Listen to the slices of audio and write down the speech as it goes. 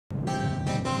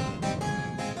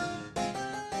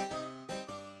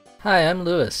Hi, I'm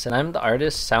Lewis, and I'm the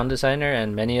artist, sound designer,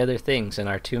 and many other things in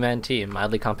our two-man team,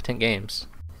 Mildly Competent Games.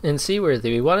 In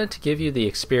Seaworthy, we wanted to give you the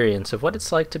experience of what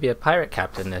it's like to be a pirate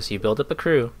captain as you build up a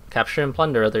crew, capture and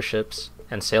plunder other ships,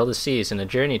 and sail the seas in a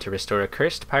journey to restore a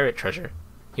cursed pirate treasure.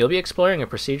 You'll be exploring a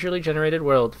procedurally generated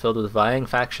world filled with vying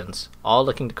factions, all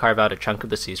looking to carve out a chunk of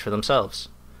the seas for themselves.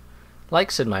 Like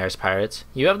Sid Meier's pirates,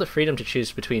 you have the freedom to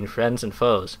choose between friends and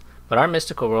foes, but our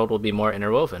mystical world will be more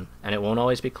interwoven, and it won't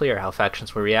always be clear how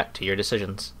factions will react to your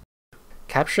decisions.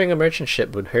 Capturing a merchant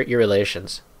ship would hurt your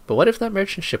relations, but what if that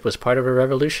merchant ship was part of a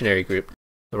revolutionary group?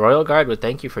 The Royal Guard would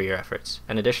thank you for your efforts,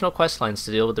 and additional quest lines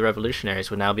to deal with the revolutionaries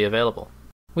would now be available.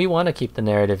 We want to keep the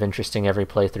narrative interesting every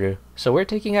playthrough, so we're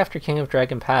taking after King of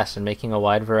Dragon Pass and making a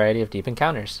wide variety of deep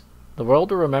encounters. The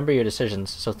world will remember your decisions,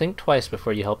 so think twice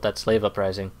before you help that slave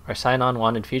uprising, or sign on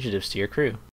wanted fugitives to your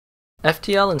crew.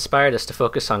 FTL inspired us to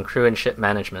focus on crew and ship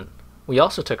management. We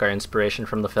also took our inspiration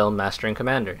from the film Master and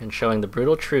Commander in showing the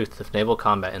brutal truth of naval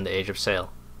combat in the Age of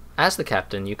Sail. As the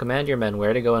captain, you command your men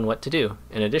where to go and what to do,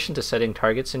 in addition to setting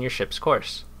targets in your ship's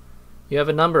course. You have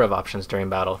a number of options during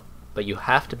battle, but you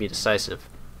have to be decisive.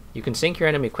 You can sink your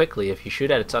enemy quickly if you shoot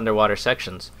at its underwater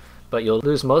sections, but you'll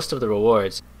lose most of the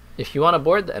rewards. If you want to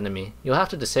board the enemy, you'll have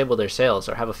to disable their sails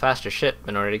or have a faster ship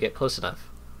in order to get close enough.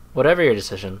 Whatever your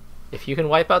decision, if you can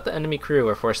wipe out the enemy crew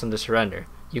or force them to surrender,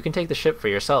 you can take the ship for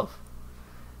yourself.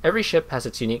 Every ship has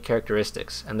its unique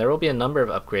characteristics, and there will be a number of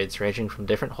upgrades ranging from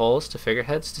different hulls to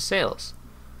figureheads to sails.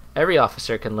 Every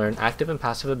officer can learn active and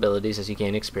passive abilities as you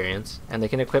gain experience, and they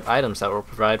can equip items that will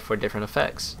provide for different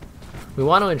effects. We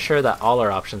want to ensure that all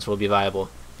our options will be viable,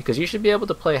 because you should be able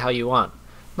to play how you want,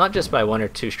 not just by one or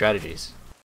two strategies.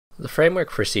 The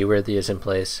framework for Seaworthy is in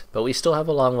place, but we still have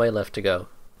a long way left to go.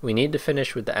 We need to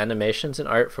finish with the animations and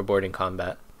art for boarding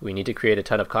combat. We need to create a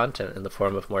ton of content in the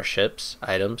form of more ships,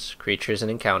 items, creatures,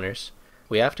 and encounters.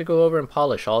 We have to go over and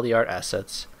polish all the art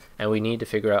assets, and we need to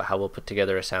figure out how we'll put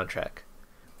together a soundtrack.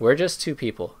 We're just two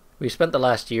people. We've spent the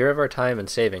last year of our time and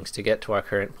savings to get to our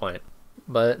current point,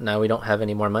 but now we don't have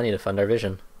any more money to fund our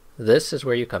vision. This is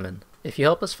where you come in. If you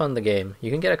help us fund the game,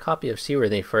 you can get a copy of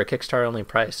Seaworthy for a Kickstarter-only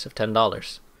price of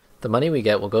 $10. The money we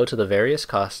get will go to the various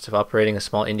costs of operating a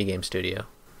small indie game studio.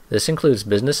 This includes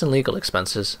business and legal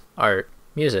expenses, art,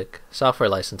 music, software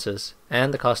licenses,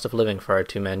 and the cost of living for our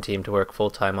two-man team to work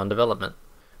full-time on development.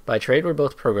 By trade, we're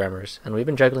both programmers, and we've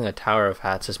been juggling a tower of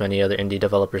hats as many other indie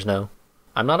developers know.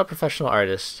 I'm not a professional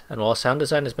artist, and while sound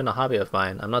design has been a hobby of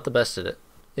mine, I'm not the best at it.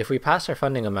 If we pass our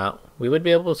funding amount, we would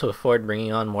be able to afford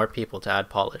bringing on more people to add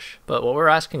polish, but what we're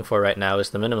asking for right now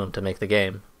is the minimum to make the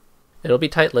game. It'll be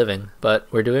tight living, but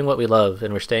we're doing what we love,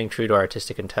 and we're staying true to our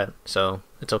artistic intent, so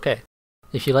it's okay.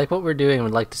 If you like what we're doing and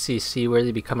would like to see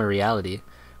Seaworthy become a reality,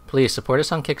 please support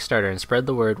us on Kickstarter and spread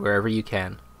the word wherever you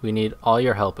can. We need all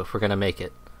your help if we're going to make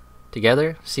it.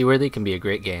 Together, Seaworthy can be a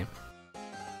great game.